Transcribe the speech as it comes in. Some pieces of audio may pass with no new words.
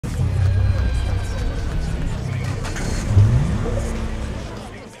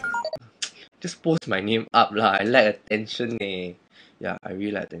just post my name up lah. I like attention eh. Yeah, I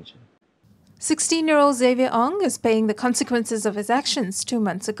really like attention. 16-year-old Xavier Ong is paying the consequences of his actions 2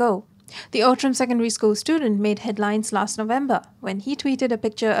 months ago. The Outram Secondary School student made headlines last November when he tweeted a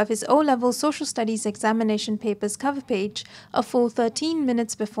picture of his O-level Social Studies examination paper's cover page a full 13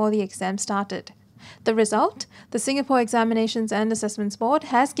 minutes before the exam started. The result? The Singapore Examinations and Assessments Board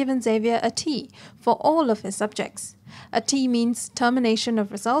has given Xavier a T for all of his subjects. A T means termination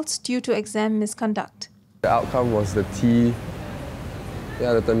of results due to exam misconduct. The outcome was the T,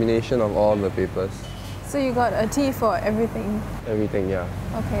 the termination of all the papers. So you got a T for everything? Everything, yeah.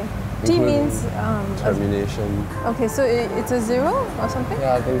 Okay. T means... termination. Okay, so it's a 0 or something?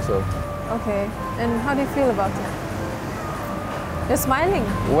 Yeah, I think so. Okay. And how do you feel about it? You're smiling.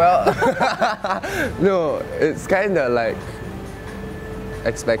 Well, no, it's kind of like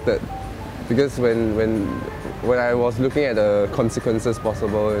expected. Because when I was looking at the consequences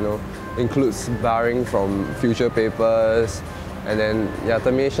possible, includes barring from future papers, and then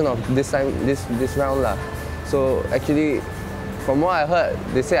termination of this round lah. So actually, from what I heard,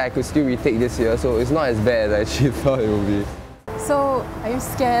 they say I could still retake this year, so it's not as bad as I actually thought it would be. So are you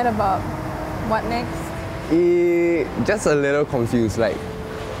scared about what next? Just a little confused, like,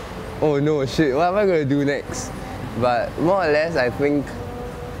 oh no, shit, what am I going to do next? But more or less, I think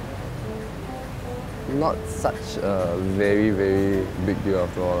not such a very, very big deal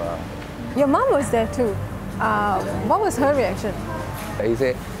after all. Your mom was there too. What was her reaction? He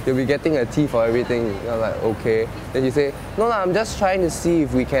said, you'll be getting a T for everything. I was like, okay. Then he said, no, I'm just trying to see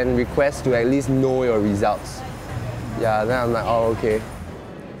if we can request to at least know your results. Yeah, then I'm like, oh, okay.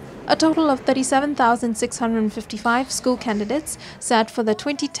 A total of 37,655 school candidates sat for the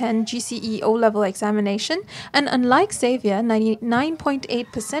 2010 GCE O-level examination, and unlike Xavier,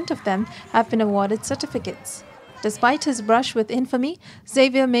 99.8% of them have been awarded certificates. Despite his brush with infamy,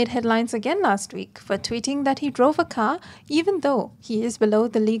 Xavier made headlines again last week for tweeting that he drove a car even though he is below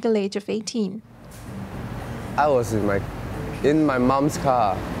the legal age of 18. I was in my mom's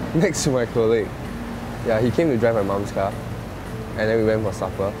car next to my colleague. Yeah, he came to drive my mom's car, and then we went for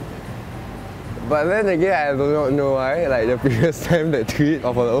supper. But then again, I do not know why, like the previous time that tweet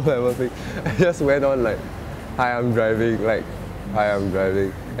of an O-level thing, I just went on like, hi, I'm driving,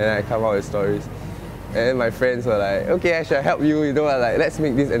 and I come out with stories. And my friends were like, okay, I shall help you, like, let's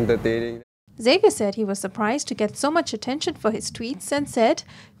make this entertaining. Xavier said he was surprised to get so much attention for his tweets and said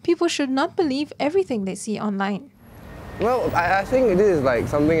people should not believe everything they see online. Well, I think this is like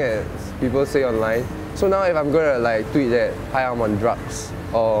something that people say online. So now if I'm going to like tweet that, hi, I'm on drugs,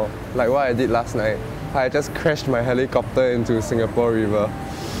 or like what I did last night, I just crashed my helicopter into Singapore River,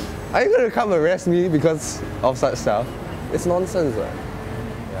 are you going to come arrest me because of such stuff? It's nonsense, right?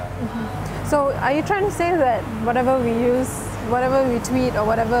 Yeah. So are you trying to say that whatever we use, whatever we tweet or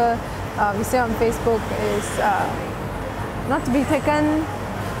whatever we say on Facebook is not to be taken...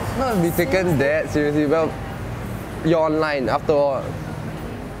 Not to be taken that seriously. Well, you're online, after all,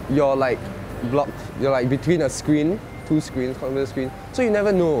 you're like blocked, you're like between two screens, computer screen, so you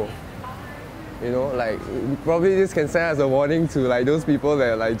never know. Like probably this can send us a warning to like those people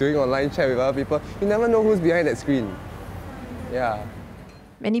that are like doing online chat with other people. You never know who's behind that screen. Yeah.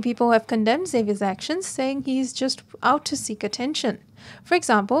 Many people have condemned Xavier's actions, saying he's just out to seek attention. For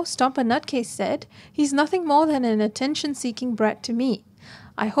example, Stomper Nutcase said, he's nothing more than an attention-seeking brat to me.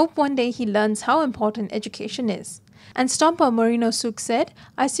 I hope one day he learns how important education is. And Stomper Moreno Suk said,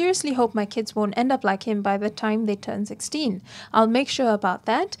 I seriously hope my kids won't end up like him by the time they turn 16. I'll make sure about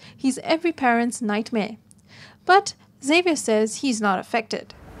that. He's every parent's nightmare. But Xavier says he's not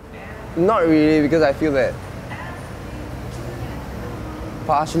affected. Not really, because I feel that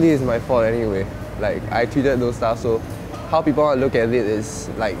partially it's my fault anyway. Like, I tweeted those stuff, so how people want to look at it is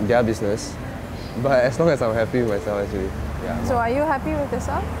like their business. But as long as I'm happy with myself, actually. Yeah. So are you happy with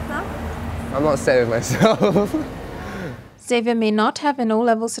yourself now? I'm not sad with myself. Xavier may not have an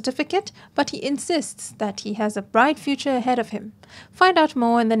O-level certificate, but he insists that he has a bright future ahead of him. Find out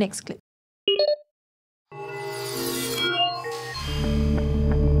more in the next clip.